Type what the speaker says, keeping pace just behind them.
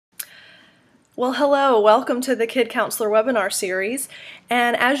Well, hello, welcome to the Kid Counselor webinar series.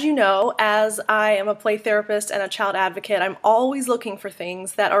 And as you know, as I am a play therapist and a child advocate, I'm always looking for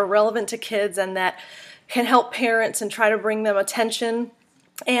things that are relevant to kids and that can help parents and try to bring them attention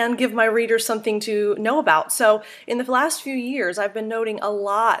and give my readers something to know about. So in the last few years, I've been noting a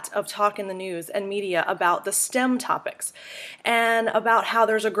lot of talk in the news and media about the STEM topics and about how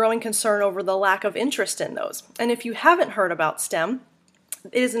there's a growing concern over the lack of interest in those. And if you haven't heard about STEM,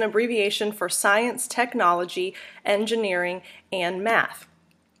 it is an abbreviation for science, technology, engineering, and math.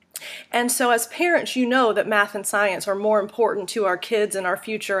 And so as parents, you know that math and science are more important to our kids and our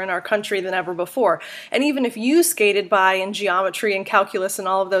future and our country than ever before. And even if you skated by in geometry and calculus and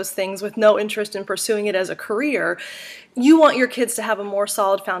all of those things with no interest in pursuing it as a career, you want your kids to have a more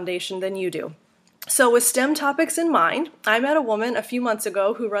solid foundation than you do. So with STEM topics in mind, I met a woman a few months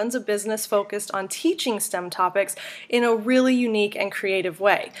ago who runs a business focused on teaching STEM topics in a really unique and creative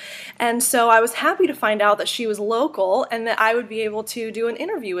way. And so I was happy to find out that she was local and that I would be able to do an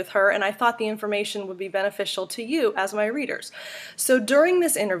interview with her, and I thought the information would be beneficial to you as my readers. So during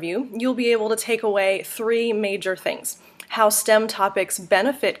this interview, you'll be able to take away three major things: how STEM topics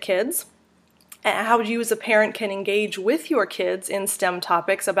benefit kids, how you as a parent can engage with your kids in STEM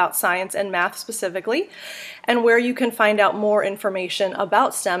topics about science and math specifically, and where you can find out more information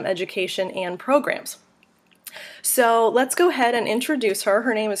about STEM education and programs. So let's go ahead and introduce her.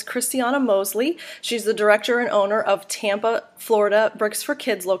 Her name is Christiana Mosley. She's the director and owner of Tampa, Florida,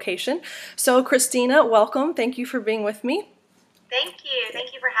 Bricks4Kidz location. So Christina, welcome. Thank you for being with me. Thank you.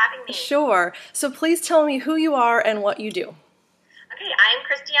 Thank you for having me. Sure. So please tell me who you are and what you do. Okay, I'm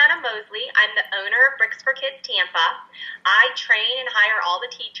Christiana Mosley. I'm the owner of Bricks4Kidz Tampa. I train and hire all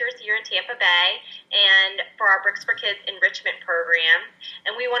the teachers here in Tampa Bay and for our Bricks4Kidz enrichment program.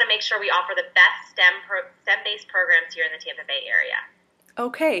 And we want to make sure we offer the best STEM-based programs here in the Tampa Bay area.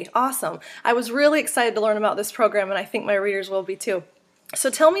 Okay, awesome. I was really excited to learn about this program, and I think my readers will be too. So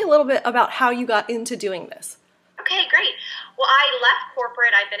tell me a little bit about how you got into doing this. Okay, great. Well, I left corporate.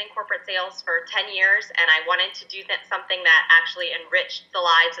 I've been in corporate sales for 10 years, and I wanted to do something that actually enriched the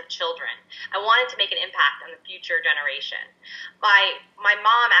lives of children. I wanted to make an impact on the future generation. My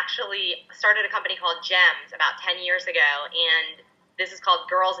mom actually started a company called GEMS about 10 years ago, and this is called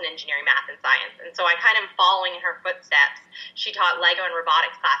Girls in Engineering, Math, and Science. And so I kind of am following in her footsteps. She taught Lego and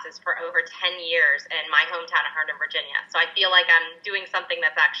robotics classes for over 10 years in my hometown of Herndon, Virginia. So I feel like I'm doing something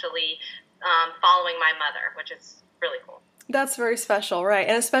that's actually following my mother, which is really cool. That's very special, right?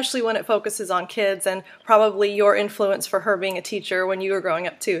 And especially when it focuses on kids and probably your influence for her being a teacher when you were growing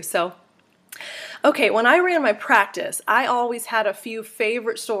up too. So, okay, when I ran my practice, I always had a few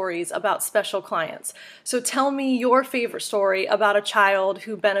favorite stories about special clients. So tell me your favorite story about a child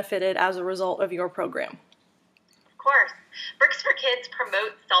who benefited as a result of your program. Of course. Bricks4Kidz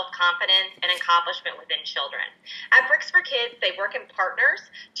promotes self-confidence and accomplishment within children. At Bricks4Kidz, they work in partners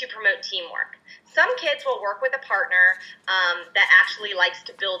to promote teamwork. Some kids will work with a partner that actually likes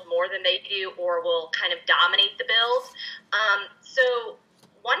to build more than they do or will kind of dominate the build. So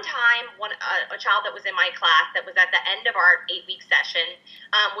one time, a child that was in my class that was at the end of our 8-week session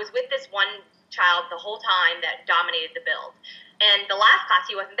was with this one child the whole time that dominated the build. And the last class,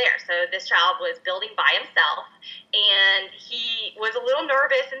 he wasn't there. So this child was building by himself, and he was a little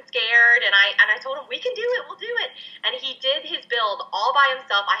nervous and scared. And I told him, we can do it. We'll do it. And he did his build all by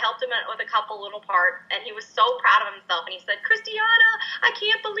himself. I helped him with a couple little parts, and he was so proud of himself. And he said, Christiana, I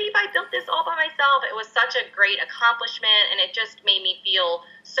can't believe I built this all by myself. It was such a great accomplishment, and it just made me feel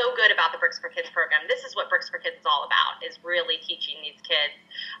so good about the Bricks4Kidz program. This is what Bricks4Kidz is all about, is really teaching these kids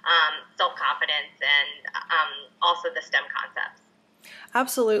self-confidence and also the STEM concepts.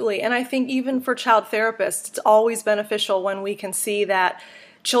 Absolutely. And I think even for child therapists, it's always beneficial when we can see that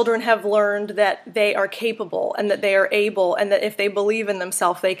children have learned that they are capable and that they are able and that if they believe in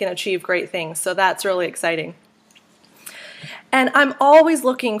themselves, they can achieve great things. So that's really exciting. And I'm always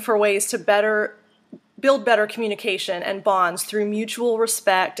looking for ways to build better communication and bonds through mutual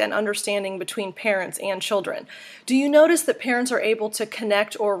respect and understanding between parents and children. Do you notice that parents are able to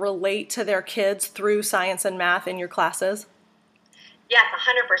connect or relate to their kids through science and math in your classes? Yes,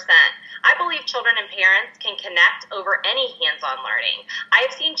 100%. I believe children and parents can connect over any hands-on learning. I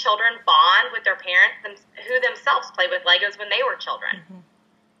have seen children bond with their parents who themselves played with Legos when they were children. Mm-hmm.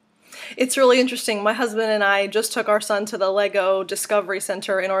 It's really interesting. My husband and I just took our son to the Lego Discovery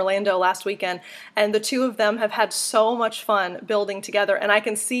Center in Orlando last weekend, and the two of them have had so much fun building together, and I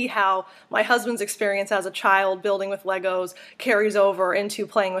can see how my husband's experience as a child building with Legos carries over into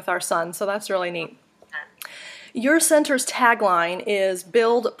playing with our son, so that's really neat. Your center's tagline is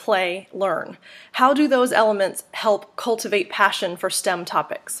Build, Play, Learn. How do those elements help cultivate passion for STEM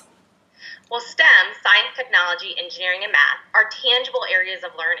topics? Well, STEM, science, technology, engineering, and math, are tangible areas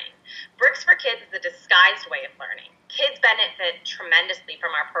of learning. Bricks4Kidz is a disguised way of learning. Kids benefit tremendously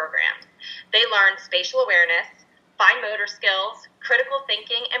from our programs. They learn spatial awareness, fine motor skills, critical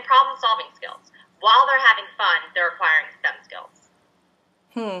thinking, and problem-solving skills. While they're having fun, they're acquiring STEM skills.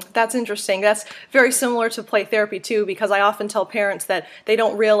 That's interesting. That's very similar to play therapy too, because I often tell parents that they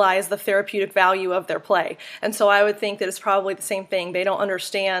don't realize the therapeutic value of their play. And so I would think that it's probably the same thing. They don't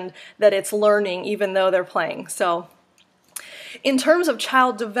understand that it's learning even though they're playing. So in terms of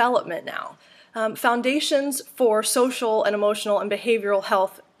child development now, foundations for social and emotional and behavioral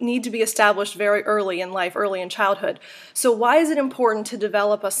health need to be established very early in life, early in childhood. So why is it important to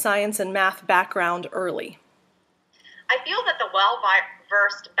develop a science and math background early? I feel that the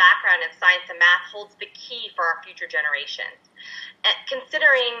well-versed background in science and math holds the key for our future generations, and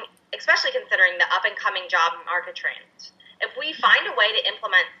especially considering the up-and-coming job market trends. If we find a way to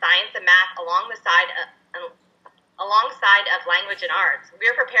implement science and math alongside of language and arts,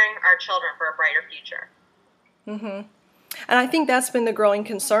 we're preparing our children for a brighter future. And I think that's been the growing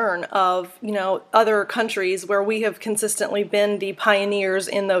concern of, other countries where we have consistently been the pioneers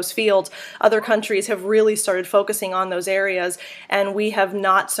in those fields. Other countries have really started focusing on those areas, and we have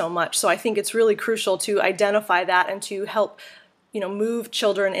not so much. So I think it's really crucial to identify that and to help, move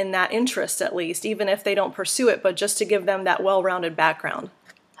children in that interest at least, even if they don't pursue it, but just to give them that well-rounded background.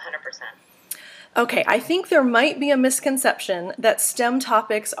 100%. Okay, I think there might be a misconception that STEM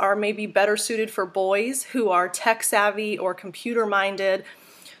topics are maybe better suited for boys who are tech-savvy or computer-minded.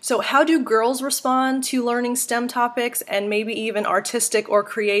 So how do girls respond to learning STEM topics, and maybe even artistic or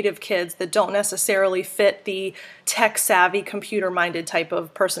creative kids that don't necessarily fit the tech-savvy, computer-minded type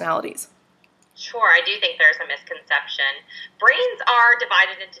of personalities? Sure, I do think there's a misconception. Brains are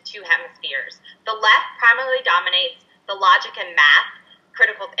divided into two hemispheres. The left primarily dominates the logic and math,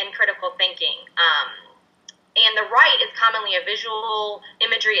 critical thinking, and the right is commonly a visual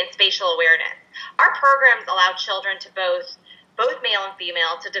imagery and spatial awareness. Our programs allow children to both male and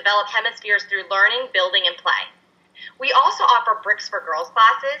female to develop hemispheres through learning, building, and play. We also offer Bricks for Girls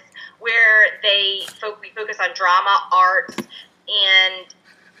classes where we focus on drama, arts, and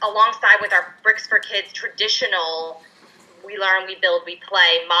alongside with our Bricks4Kidz traditional we learn, we build, we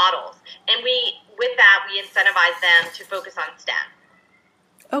play models. And with that we incentivize them to focus on STEM.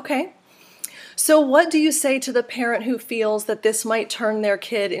 Okay. So what do you say to the parent who feels that this might turn their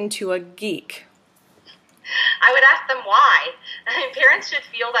kid into a geek? I would ask them why. Parents should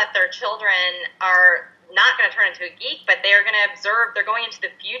feel that their children are not going to turn into a geek, but they're going to observe, they're going into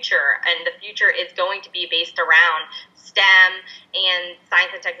the future, and the future is going to be based around STEM and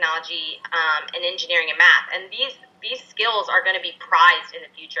science and technology and engineering and math. And these skills are going to be prized in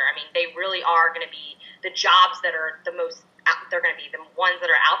the future. I mean, they really are going to be the jobs that are the most, they're going to be the ones that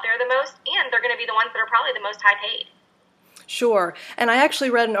are out there the most, and they're going to be the ones that are probably the most high paid. Sure. And I actually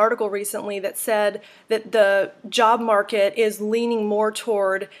read an article recently that said that the job market is leaning more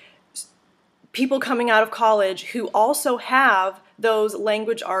toward people coming out of college who also have those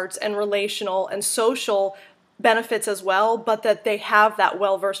language arts and relational and social benefits as well, but that they have that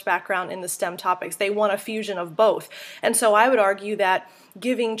well-versed background in the STEM topics. They want a fusion of both. And so I would argue that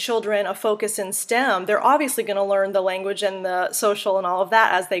giving children a focus in STEM, they're obviously going to learn the language and the social and all of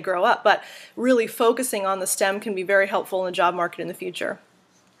that as they grow up, but really focusing on the STEM can be very helpful in the job market in the future.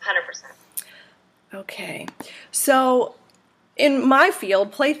 100%. Okay. So in my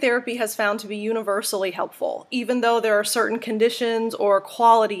field, play therapy has found to be universally helpful, even though there are certain conditions or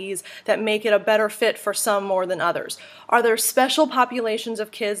qualities that make it a better fit for some more than others. Are there special populations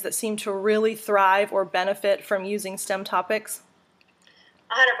of kids that seem to really thrive or benefit from using STEM topics?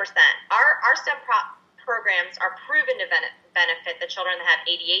 100%. Our STEM programs are proven to benefit the children that have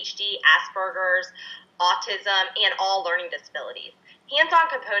ADHD, Asperger's, autism, and all learning disabilities. Hands-on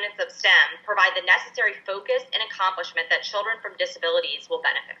components of STEM provide the necessary focus and accomplishment that children from disabilities will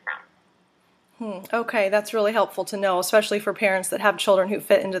benefit from. Okay, that's really helpful to know, especially for parents that have children who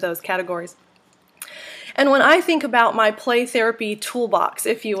fit into those categories. And when I think about my play therapy toolbox,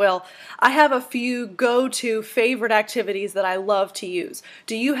 if you will, I have a few go-to favorite activities that I love to use.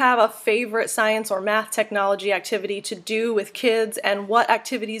 Do you have a favorite science or math technology activity to do with kids, and what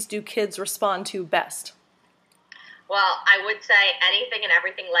activities do kids respond to best? Well, I would say anything and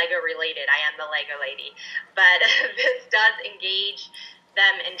everything Lego related. I am the Lego lady. But this does engage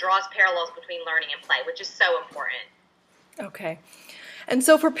them and draws parallels between learning and play, which is so important. Okay. And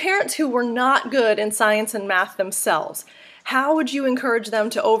so for parents who were not good in science and math themselves, how would you encourage them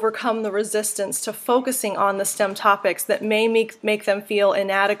to overcome the resistance to focusing on the STEM topics that may make them feel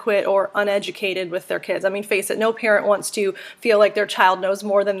inadequate or uneducated with their kids? I mean, face it, no parent wants to feel like their child knows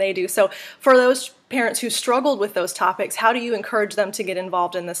more than they do. So for those parents who struggled with those topics, how do you encourage them to get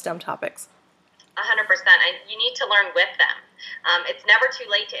involved in the STEM topics? 100%. You need to learn with them. It's never too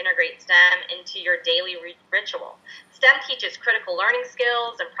late to integrate STEM into your daily ritual. STEM teaches critical learning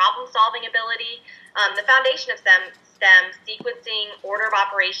skills and problem-solving ability. The foundation of STEM, sequencing, order of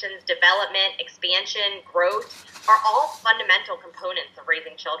operations, development, expansion, growth, are all fundamental components of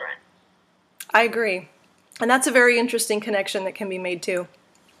raising children. I agree. And that's a very interesting connection that can be made too.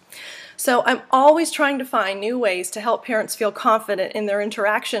 So I'm always trying to find new ways to help parents feel confident in their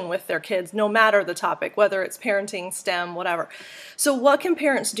interaction with their kids, no matter the topic, whether it's parenting, STEM, whatever. So what can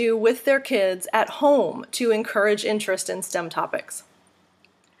parents do with their kids at home to encourage interest in STEM topics?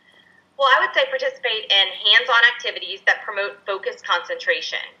 Well, I would say participate in hands-on activities that promote focused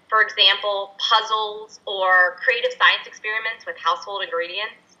concentration. For example, puzzles or creative science experiments with household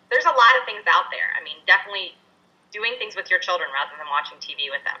ingredients. There's a lot of things out there. I mean, definitely doing things with your children rather than watching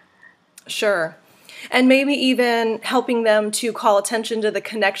TV with them. Sure. And maybe even helping them to call attention to the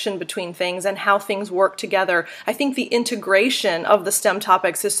connection between things and how things work together. I think the integration of the STEM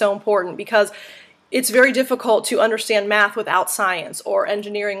topics is so important because it's very difficult to understand math without science or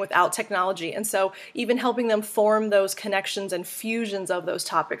engineering without technology. And so even helping them form those connections and fusions of those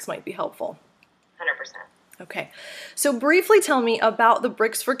topics might be helpful. 100%. Okay. So briefly tell me about the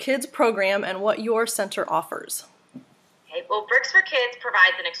Bricks4Kidz program and what your center offers. Okay. Well, Bricks4Kidz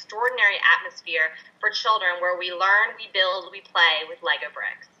provides an extraordinary atmosphere for children where we learn, we build, we play with Lego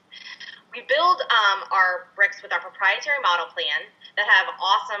bricks. We build our bricks with our proprietary model plans that have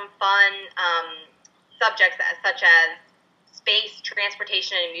awesome, fun subjects such as space,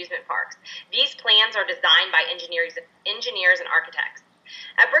 transportation, and amusement parks. These plans are designed by engineers and architects.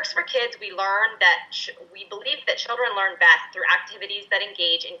 At Bricks4Kidz, we believe that children learn best through activities that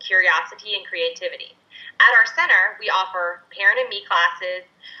engage in curiosity and creativity. At our center, we offer Parent and Me classes,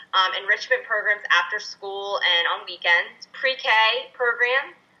 enrichment programs after school and on weekends, pre-K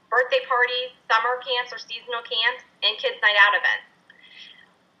programs, birthday parties, summer camps or seasonal camps, and kids' night out events.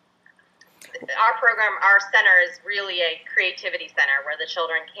 Our center is really a creativity center where the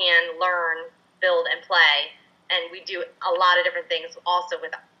children can learn, build, and play. And we do a lot of different things also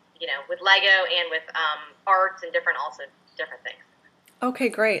with Lego and with arts and different things. Okay,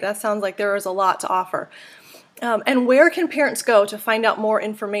 great. That sounds like there is a lot to offer. And where can parents go to find out more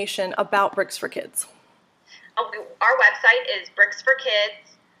information about Bricks4Kidz? Our website is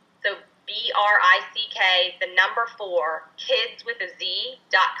Bricks4Kidz, so BRICK, the number 4, kids with a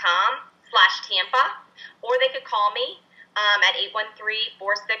Z.com/Tampa, or they could call me at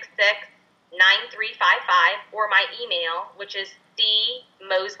 813-466-9355, or my email, which is cmosley,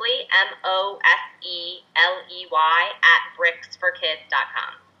 Mosley,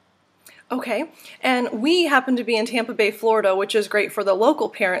 @bricks4kidz.com. Okay, and we happen to be in Tampa Bay, Florida, which is great for the local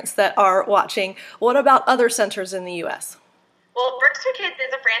parents that are watching. What about other centers in the U.S.? Well, Bricks4Kidz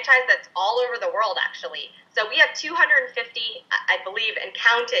is a franchise that's all over the world, actually. So we have 250, I believe, and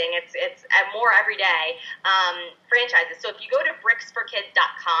counting. It's more every day, franchises. So if you go to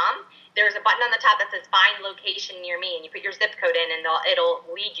bricks4kidz.com, there's a button on the top that says Find Location Near Me, and you put your zip code in, and it'll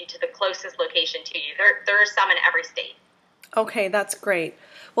lead you to the closest location to you. There are some in every state. Okay, that's great.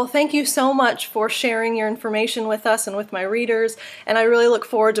 Well, thank you so much for sharing your information with us and with my readers, and I really look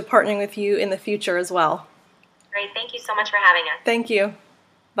forward to partnering with you in the future as well. Great. Thank you so much for having us. Thank you.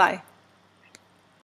 Bye.